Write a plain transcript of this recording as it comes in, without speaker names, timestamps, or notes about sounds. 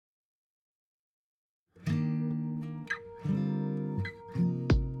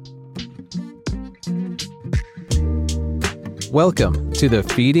Welcome to the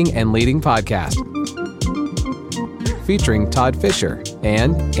Feeding and Leading Podcast, featuring Todd Fisher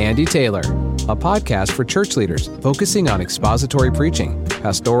and Andy Taylor, a podcast for church leaders focusing on expository preaching,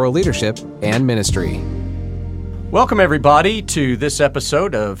 pastoral leadership, and ministry. Welcome, everybody, to this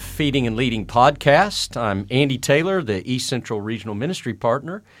episode of Feeding and Leading Podcast. I'm Andy Taylor, the East Central Regional Ministry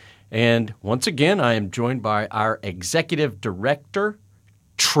Partner, and once again, I am joined by our Executive Director,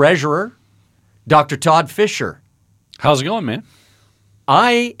 Treasurer, Dr. Todd Fisher. How's it going, man?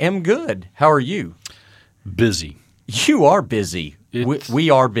 I am good. How are you? Busy. You are busy.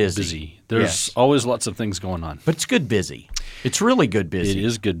 We are busy. There's always lots of things going on. But it's good busy. It's really good busy. It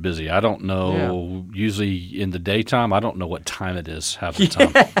is good busy. I don't know, usually in the daytime, I don't know what time it is half the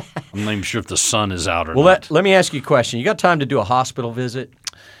time. I'm not even sure if the sun is out or not. Let me ask you a question. You got time to do a hospital visit?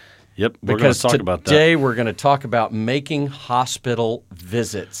 Yep, we're going to talk about that. Today we're going to talk about making hospital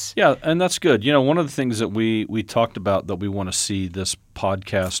visits. Yeah, and that's good. You know, one of the things that we talked about that we want to see this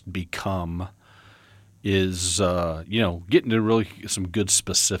podcast become is, getting to really some good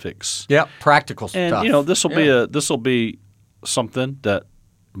specifics. Yeah, practical and, stuff. And, this will be something that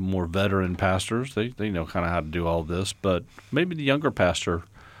more veteran pastors, they know kind of how to do all this, but maybe the younger pastor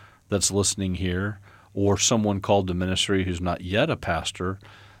that's listening here or someone called to ministry who's not yet a pastor,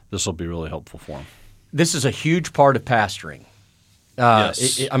 this will be really helpful for them. This is a huge part of pastoring.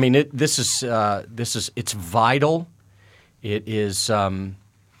 Yes. It's vital. It is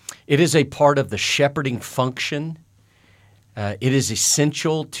a part of the shepherding function. It is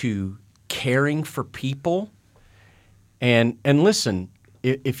essential to caring for people. And listen,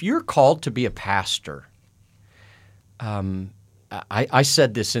 if you're called to be a pastor, I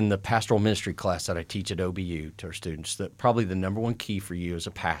said this in the pastoral ministry class that I teach at OBU to our students, that probably the number one key for you as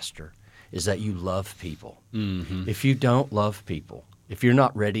a pastor is that you love people. Mm-hmm. If you don't love people, if you're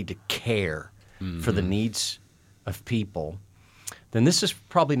not ready to care for the needs of people, then this is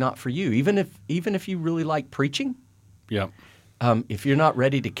probably not for you. Even if you really like preaching, if you're not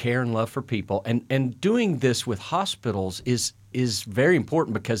ready to care and love for people, and doing this with hospitals is very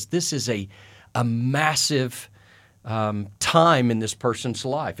important, because this is a massive time in this person's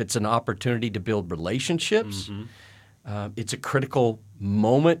life. It's an opportunity to build relationships. Mm-hmm. It's a critical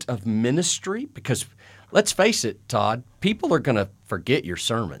moment of ministry, because let's face it, Todd, people are going to forget your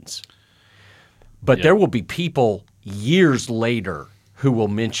sermons. But there will be people years later who will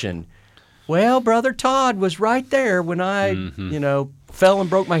mention, well, Brother Todd was right there when I, fell and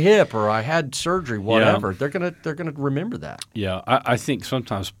broke my hip, or I had surgery, whatever. Yeah. They're gonna remember that. Yeah, I think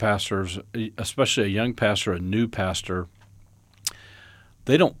sometimes pastors, especially a young pastor, a new pastor,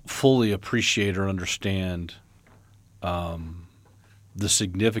 they don't fully appreciate or understand the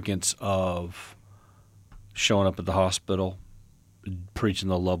significance of showing up at the hospital, preaching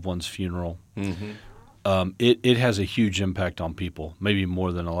the loved one's funeral. Mm-hmm. It has a huge impact on people, maybe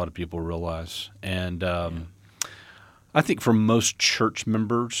more than a lot of people realize. And I think for most church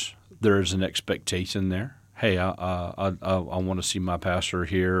members, there is an expectation there. Hey, I want to see my pastor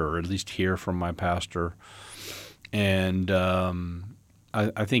here, or at least hear from my pastor. And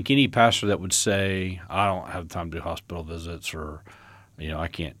I think any pastor that would say, I don't have time to do hospital visits, or I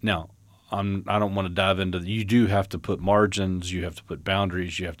can't. Now, I don't want to dive into you do have to put margins, you have to put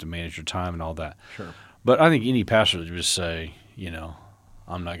boundaries, you have to manage your time and all that. Sure. But I think any pastor would just say,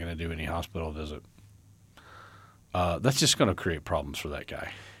 I'm not going to do any hospital visit. That's just going to create problems for that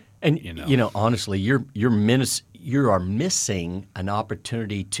guy. And honestly, you are missing an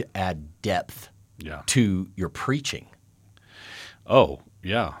opportunity to add depth to your preaching. Oh,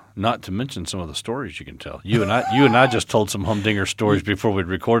 yeah. Not to mention some of the stories you can tell. You and I just told some humdinger stories before we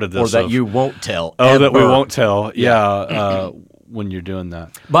recorded this. Or that you won't tell. Oh, that we won't tell. Yeah. When you're doing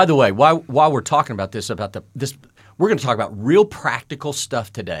that. By the way, while we're talking about this, we're going to talk about real practical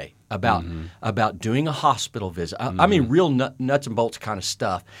stuff today about doing a hospital visit. I mean, real nuts and bolts kind of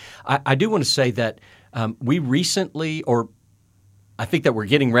stuff. I do want to say that we recently, or I think that we're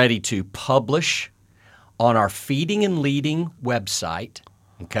getting ready to publish on our Feeding and Leading website.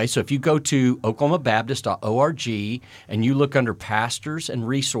 Okay, so if you go to oklahomabaptist.org and you look under pastors and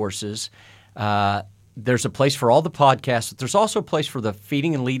resources, there's a place for all the podcasts. There's also a place for the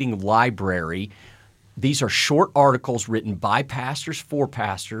Feeding and Leading library. These are short articles written by pastors for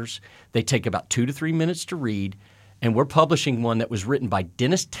pastors. They take about 2 to 3 minutes to read, and we're publishing one that was written by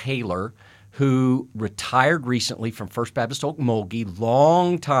Dennis Taylor, who retired recently from First Baptist Okmulgee,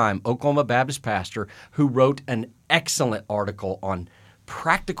 long-time Oklahoma Baptist pastor, who wrote an excellent article on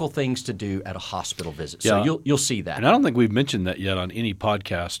practical things to do at a hospital visit. So you'll see that. And I don't think we've mentioned that yet on any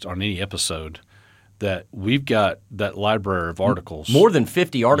podcast, on any episode, that we've got that library of articles. More than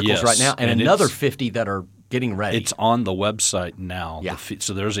 50 articles right now, and another 50 that are getting ready. It's on the website now. Yeah.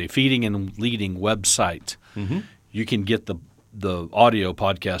 So there's a feeding and leading website. Mm-hmm. You can get the audio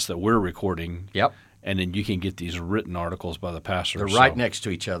podcast that we're recording. Yep. And then you can get these written articles by the pastor. They're right next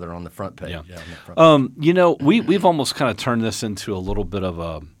to each other on the front page. Yeah. Yeah, on the front page. We've almost kind of turned this into a little bit of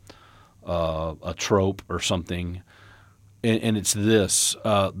a trope or something, and it's this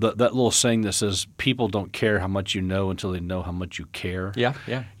that little saying that says people don't care how much you know until they know how much you care. Yeah,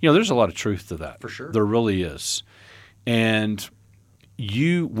 yeah. There's a lot of truth to that. For sure. There really is. And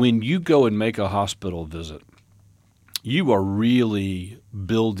when you go and make a hospital visit, you are really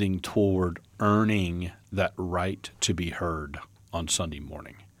building toward earning that right to be heard on Sunday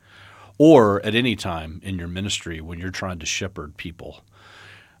morning or at any time in your ministry when you're trying to shepherd people.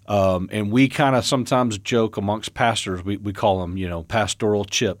 And we kind of sometimes joke amongst pastors, we call them, pastoral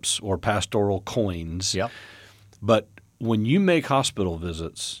chips or pastoral coins. Yep. But when you make hospital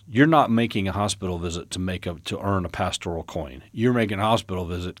visits, you're not making a hospital visit to earn a pastoral coin. You're making a hospital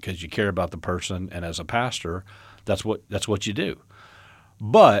visit because you care about the person, and as a pastor, that's what you do.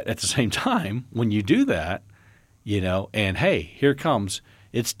 But at the same time, when you do that, and hey, here comes,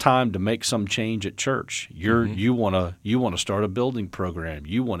 it's time to make some change at church. You want to start a building program.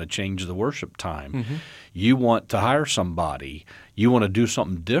 You want to change the worship time. Mm-hmm. You want to hire somebody. You want to do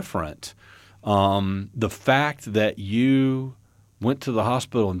something different. The fact that you went to the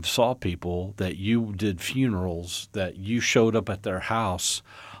hospital and saw people, that you did funerals, that you showed up at their house,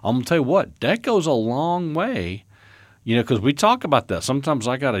 I'm going to tell you what, that goes a long way. Because we talk about that. Sometimes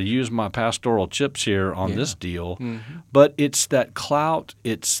I got to use my pastoral chips here on this deal, but it's that clout.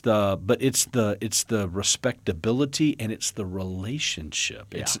 It's the respectability, and it's the relationship.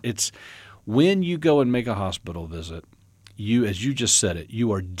 Yeah. It's when you go and make a hospital visit, as you just said it,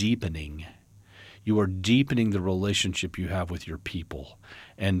 you are deepening. You are deepening the relationship you have with your people,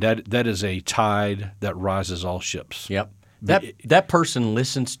 and that is a tide that rises all ships. Yep. That person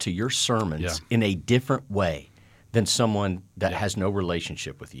listens to your sermons in a different way than someone that has no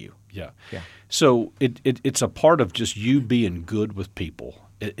relationship with you. Yeah. Yeah. So it's a part of just you being good with people.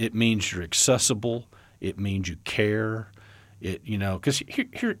 It means you're accessible. It means you care. Because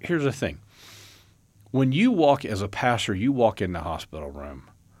here's the thing. When you walk as a pastor, you walk in the hospital room.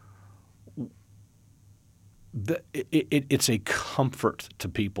 It's a comfort to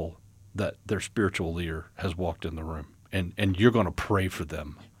people that their spiritual leader has walked in the room, and you're going to pray for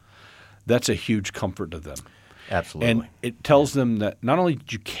them. That's a huge comfort to them. Absolutely. And it tells them that not only do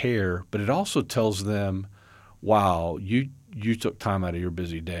you care, but it also tells them, wow, you took time out of your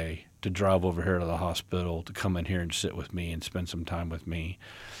busy day to drive over here to the hospital, to come in here and sit with me and spend some time with me.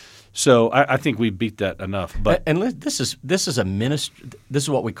 So I think we beat that enough. But this is a ministry. This is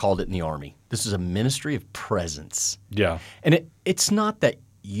what we called it in the Army. This is a ministry of presence. Yeah. And it's not that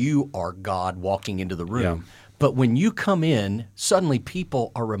you are God walking into the room, but when you come in, suddenly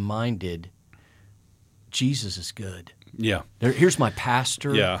people are reminded Jesus is good. Yeah. Here's my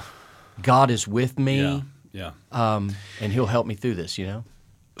pastor. Yeah. God is with me. Yeah. And He'll help me through this.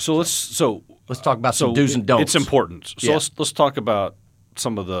 So let's talk about some do's and don'ts. It's important. So let's talk about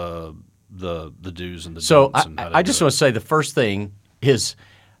some of the do's and the don'ts. So I just want to say the first thing is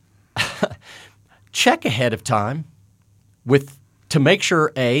check ahead of time to make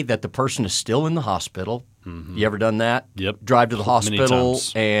sure that the person is still in the hospital. Mm-hmm. You ever done that? Yep. Drive to the hospital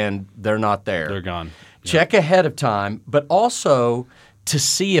and they're not there. They're gone. Check ahead of time, but also to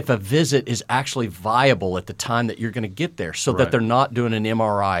see if a visit is actually viable at the time that you're going to get there, so that they're not doing an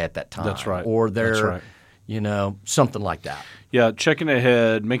MRI at that time. That's right. Or they're, something like that. Yeah, checking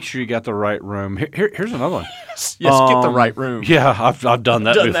ahead, make sure you got the right room. Here's another one. Yes, get the right room. Yeah, I've done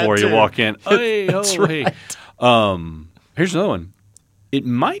that before. You walk in. Hey, That's right. Here's another one. It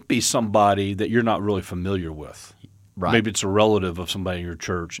might be somebody that you're not really familiar with. Right. Maybe it's a relative of somebody in your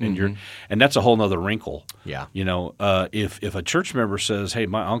church, and and that's a whole other wrinkle. Yeah. If a church member says, "Hey,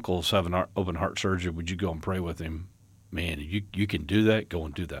 my uncle's having open heart surgery, would you go and pray with him?" Man, you can do that. Go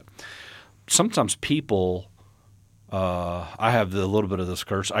and do that. Sometimes people, I have a little bit of this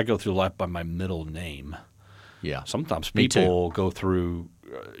curse. I go through life by my middle name. Yeah. Sometimes people go through.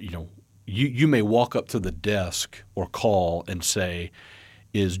 You may walk up to the desk or call and say,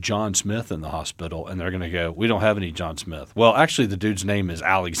 "Is John Smith in the hospital?" And they're going to go, "We don't have any John Smith." Well, actually, the dude's name is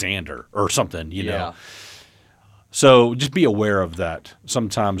Alexander or something, know. So just be aware of that.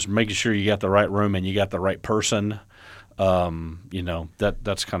 Sometimes making sure you got the right room and you got the right person,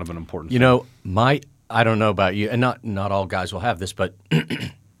 that's kind of an important thing. I don't know about you, and not all guys will have this, but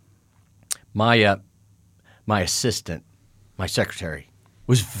my assistant, my secretary,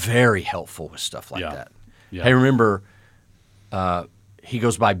 was very helpful with stuff like that. Yeah. I remember he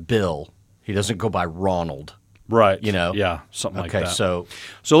goes by Bill. He doesn't go by Ronald. Right. Yeah, something like that. So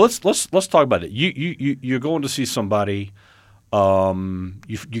let's talk about it. You're going to see somebody.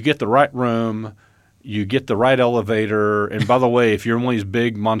 You get the right room. You get the right elevator. And by the way, if you're in one of these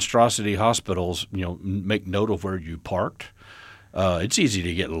big monstrosity hospitals, make note of where you parked. It's easy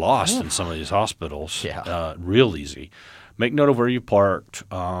to get lost in some of these hospitals. Yeah. Real easy. Make note of where you parked.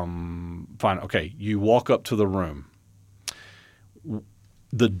 Fine. Okay. You walk up to the room.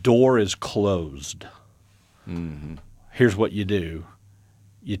 The door is closed. Mm-hmm. Here's what you do.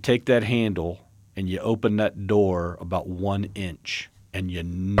 You take that handle and you open that door about 1 inch and you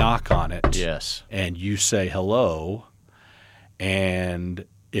knock on it. Yes. And you say hello. And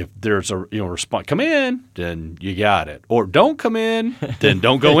if there's a response, come in, then you got it. Or don't come in, then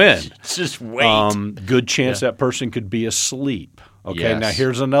don't go in. Just wait. Good chance that person could be asleep. Okay, Yes. Now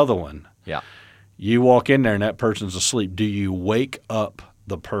here's another one. Yeah. You walk in there and that person's asleep. Do you wake up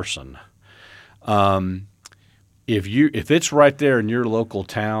the person? If it's right there in your local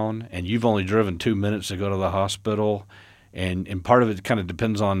town and you've only driven 2 minutes to go to the hospital, and part of it kind of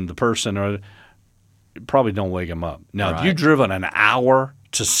depends on the person, or probably don't wake them up. Now, if you've driven an hour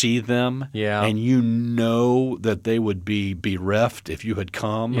to see them, and you know that they would be bereft if you had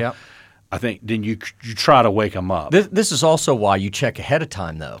come, I think then you try to wake them up. This is also why you check ahead of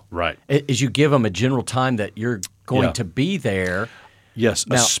time, though. Right. Is you give them a general time that you're going to be there. Yes,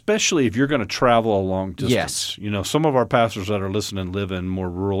 now, especially if you're going to travel a long distance. Yes. Some of our pastors that are listening live in more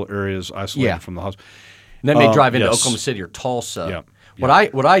rural areas, isolated from the hospital. And they may drive into Oklahoma City or Tulsa. Yeah.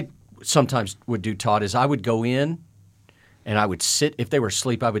 What I sometimes would do, Todd, is I would go in and I would sit. If they were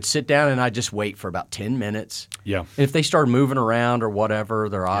asleep, I would sit down and I'd just wait for about 10 minutes. Yeah. And if they started moving around or whatever,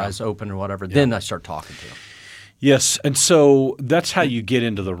 their eyes open or whatever, then I start talking to them. Yes, and so that's how you get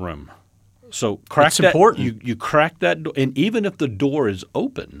into the room. So It's important. You crack that door, and even if the door is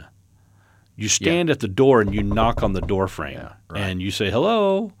open, you stand at the door and you knock on the door frame, and you say,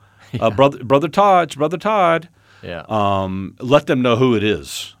 "Hello, brother Todd, it's Brother Todd." Yeah. Let them know who it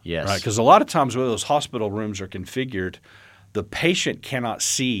is. Yes. Right? Because a lot of times when those hospital rooms are configured, the patient cannot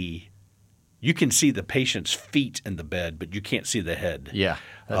see. You can see the patient's feet in the bed, but you can't see the head. Yeah,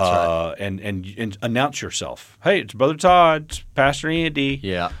 that's right. And announce yourself. Hey, it's Brother Todd. It's Pastor Andy.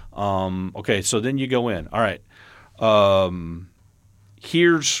 Yeah. Okay, so then you go in. All right.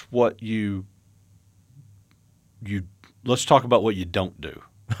 Here's what you let's talk about what you don't do.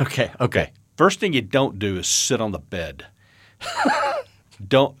 Okay. First thing you don't do is sit on the bed.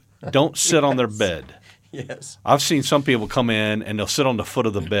 Don't sit on their bed. Yes. I've seen some people come in and they'll sit on the foot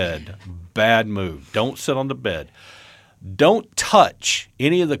of the bed. Bad move. Don't sit on the bed. Don't touch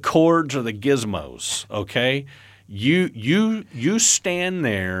any of the cords or the gizmos, okay? You stand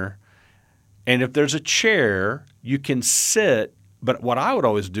there, and if there's a chair, you can sit, but what I would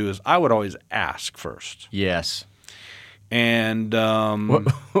always do is I would always ask first. Yes. And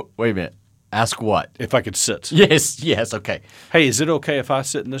wait a minute. Ask what? if I could sit. Yes, okay. Hey, is it okay if I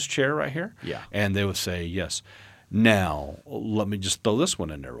sit in this chair right here? Yeah. And they would say yes. Now, let me just throw this one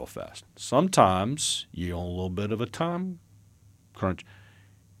in there real fast. Sometimes you're on a little bit of a time crunch,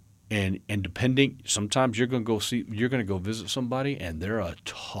 and depending, sometimes you're going to go visit somebody, and they're a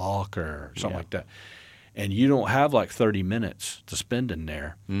talker, something like that, and you don't have like 30 minutes to spend in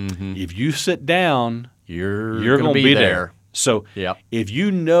there. Mm-hmm. If you sit down, you're going to be there. So Yep. if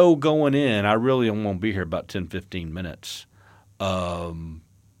you know going in, I really am going to be here about 10, 15 minutes,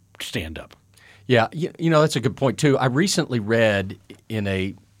 stand up. Yeah, that's a good point, too. I recently read in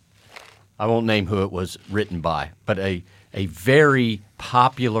I won't name who it was written by, but a very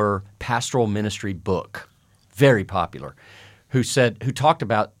popular pastoral ministry book, very popular, who talked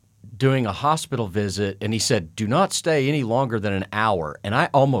about doing a hospital visit, and he said, do not stay any longer than an hour. And I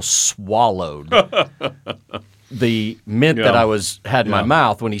almost swallowed the mint that I had in my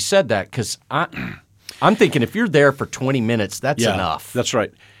mouth when he said that, because I'm thinking if you're there for 20 minutes, that's enough. That's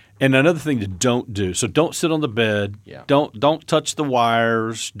right. And another thing to don't do, so don't sit on the bed, Yeah. don't touch the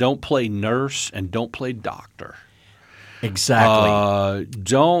wires, don't play nurse, and don't play doctor. Exactly.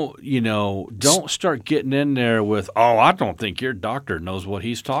 Don't start getting in there with, I don't think your doctor knows what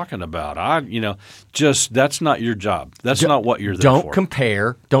he's talking about. That's not your job. That's not what you're there for. Don't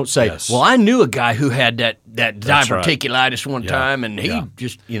compare. Don't say, Yes. well, I knew a guy who had that diverticulitis one time, and he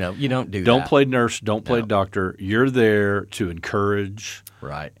just, you don't do that. Don't play nurse. Don't play doctor. You're there to encourage,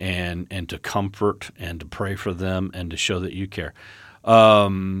 right, and to comfort and to pray for them and to show that you care.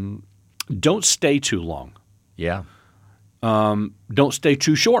 Don't stay too long. Yeah. Don't stay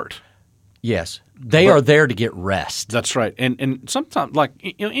too short. Yes. They are there to get rest. That's right. And sometimes,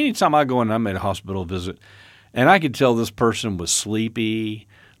 anytime I go in, I made a hospital visit, and I could tell this person was sleepy.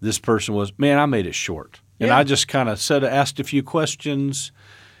 This person was, man, I made it short. And Yeah. I just kind of asked a few questions.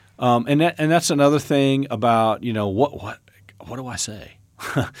 And that's another thing about, what do I say?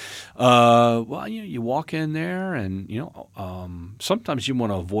 Well, you walk in there and, sometimes you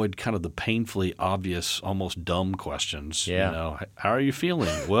want to avoid kind of the painfully obvious, almost dumb questions. Yeah. How are you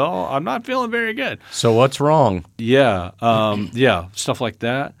feeling? Well, I'm not feeling very good. So what's wrong? Yeah. Yeah. Stuff like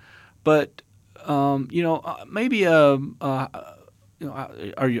that. But, maybe, are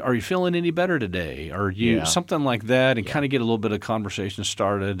you feeling any better today? Or something like that, and kind of get a little bit of conversation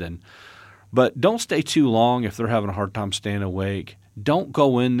started. But don't stay too long if they're having a hard time staying awake. Don't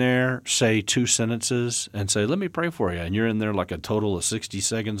go in there, say 2 sentences, and say, let me pray for you. And you're in there like a total of 60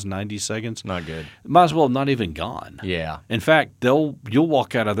 seconds, 90 seconds. Not good. Might as well have not even gone. Yeah. In fact, you'll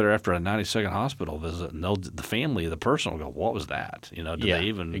walk out of there after a 90-second hospital visit, and the family, the person will go, what was that? Did they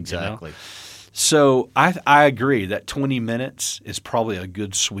even – exactly. So I agree that 20 minutes is probably a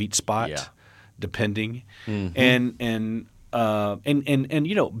good sweet spot, depending. Mm-hmm.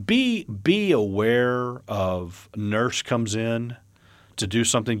 And be aware of nurse comes in to do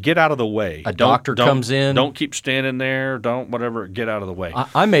something. Get out of the way. A doctor comes in. Don't keep standing there. Don't whatever. Get out of the way.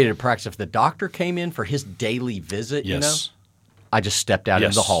 I made it a practice. If the doctor came in for his daily visit, I just stepped out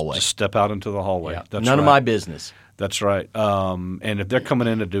into the hallway. Just step out into the hallway. Yeah. That's None of my business. That's right. And if they're coming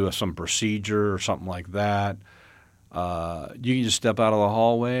in to do some procedure or something like that, you can just step out of the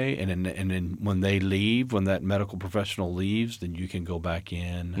hallway, and then when they leave, when that medical professional leaves, then you can go back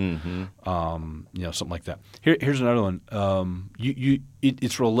in. Mm-hmm. Something like that. Here's another one.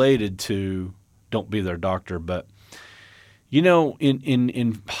 It's related to don't be their doctor, but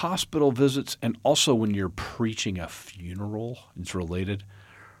in hospital visits, and also when you're preaching a funeral, it's related.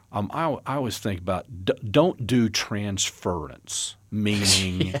 I always think about don't do transference,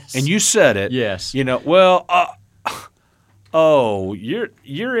 meaning, and you said it. Yes. You're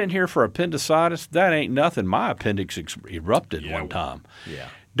in here for appendicitis. That ain't nothing. My appendix erupted one time. Yeah.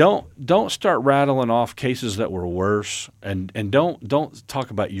 Don't start rattling off cases that were worse, and don't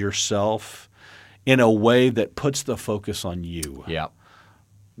talk about yourself in a way that puts the focus on you. Yeah.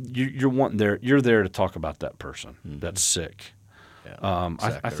 You're there to talk about that person that's sick. Yeah,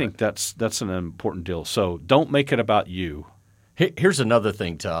 exactly I think that's an important deal. So don't make it about you. Here's another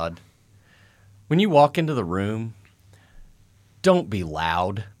thing, Todd. When you walk into the room, don't be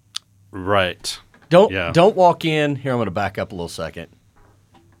loud. Right. Don't walk in. Here, I'm going to back up a little second.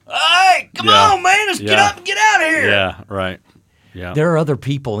 Hey, come on, man. Let's get up and get out of here. Yeah, right. Yeah. There are other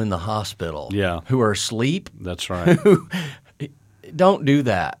people in the hospital who are asleep. That's right. Don't do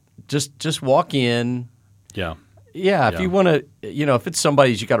that. Just walk in. Yeah. Yeah, if you want to, if it's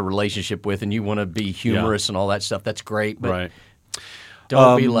somebody you got a relationship with and you want to be humorous and all that stuff, that's great. But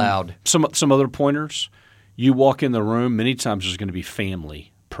don't be loud. Some other pointers. You walk in the room, many times there's going to be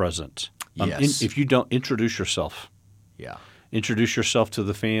family present. Yes. If you don't introduce yourself. Yeah. Introduce yourself to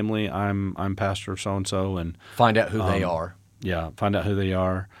the family. I'm pastor so-and-so. And find out who they are. Yeah, find out who they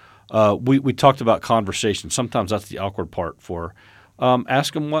are. We talked about conversation. Sometimes that's the awkward part for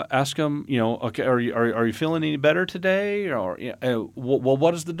ask them. Okay, are you feeling any better today? Or well,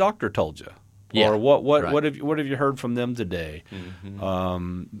 what has the doctor told you? Yeah. Or what have you heard from them today?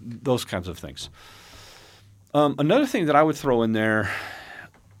 Mm-hmm. Those kinds of things. Another thing that I would throw in there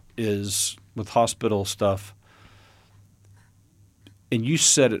is with hospital stuff, and you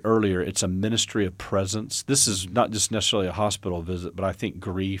said it earlier, it's a ministry of presence. This is not just necessarily a hospital visit, but I think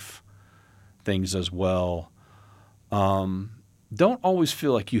grief things as well. Don't always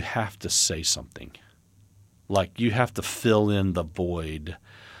feel like you have to say something, like you have to fill in the void.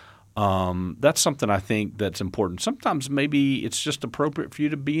 That's something I think that's important. Sometimes maybe it's just appropriate for you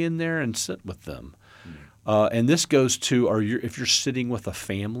to be in there and sit with them. And this goes to if you're sitting with a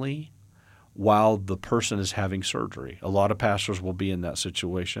family while the person is having surgery. A lot of pastors will be in that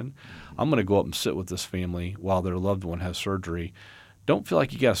situation. I'm going to go up and sit with this family while their loved one has surgery. Don't feel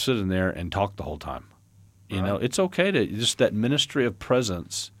like you got to sit in there and talk the whole time. It's okay to just that ministry of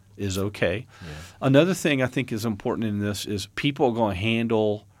presence is okay. Yeah. Another thing I think is important in this is people are going to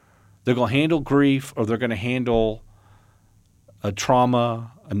handle grief, or they're going to handle a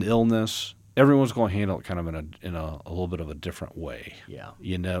trauma, an illness. Everyone's going to handle it kind of in a little bit of a different way. Yeah.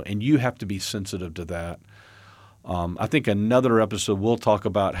 And you have to be sensitive to that. I think another episode we'll talk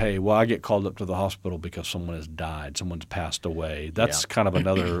about, I get called up to the hospital because someone has died, someone's passed away. That's kind of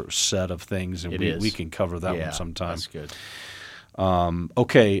another set of things, and we can cover that one sometime. That's good.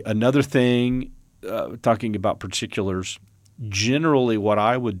 Okay, another thing, talking about particulars, generally what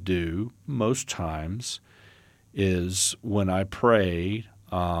I would do most times is when I pray,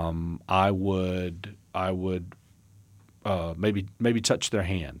 I would maybe touch their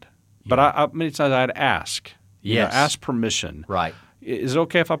hand. But I many times I'd ask. Yes. Ask permission. Right. Is it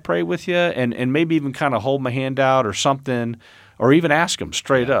okay if I pray with you? And maybe even kind of hold my hand out or something, or even ask them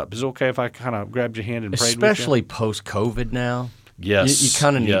straight up. Is it okay if I kind of grabbed your hand and prayed with you? Especially post-COVID now. Yes. You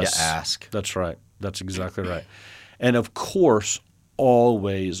kind of need to ask. That's right. That's exactly right. And of course,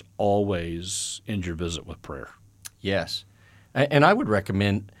 always end your visit with prayer. Yes. And I would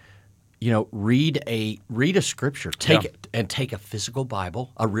recommend, read a scripture. Take a physical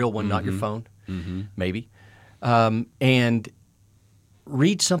Bible, a real one, not your phone, maybe, and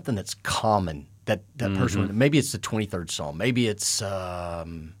read something that's common that person. Maybe it's the 23rd Psalm. Maybe it's I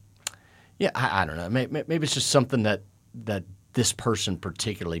don't know. Maybe it's just something that this person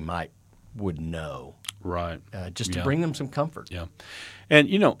particularly would know. Right. Just to bring them some comfort. Yeah. And,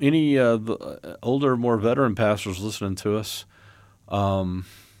 any the older, more veteran pastors listening to us,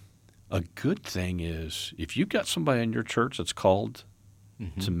 a good thing is if you've got somebody in your church that's called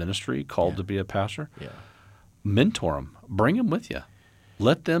to ministry, called to be a pastor, mentor them. Bring them with you.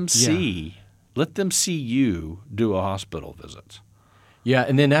 Let them see you do a hospital visit. Yeah,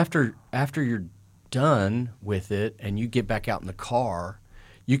 and then after you're done with it and you get back out in the car,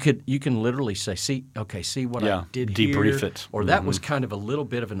 you can literally say, see what I did here. Debrief it. Or that was kind of a little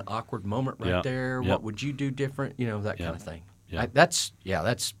bit of an awkward moment right there. What would you do different? That kind of thing. Yeah.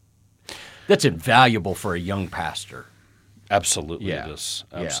 That's invaluable for a young pastor. Absolutely it is.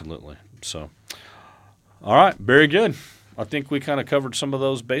 Absolutely. So, all right, very good. I think we kind of covered some of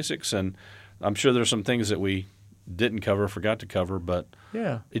those basics, and I'm sure there's some things that we didn't cover, forgot to cover, but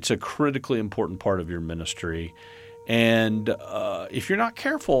it's a critically important part of your ministry. And if you're not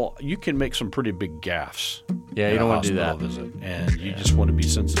careful, you can make some pretty big gaffes. Yeah, you don't want to do that. Visit, and you just want to be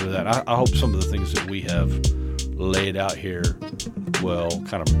sensitive to that. I hope some of the things that we have laid out here will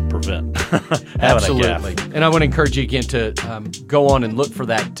kind of prevent Absolutely. And I want to encourage you again to go on and look for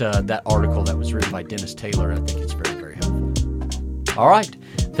that article that was written by Dennis Taylor. I think it's very, very helpful. All right.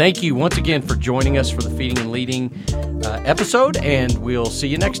 Thank you once again for joining us for the Feeding and Leading episode, and we'll see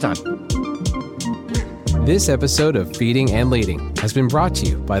you next time. This episode of Feeding and Leading has been brought to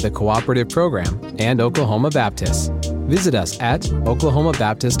you by the Cooperative Program and Oklahoma Baptist. Visit us at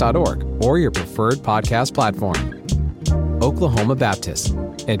oklahomabaptist.org or your preferred podcast platform. Oklahoma Baptist,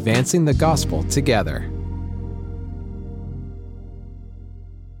 advancing the gospel together.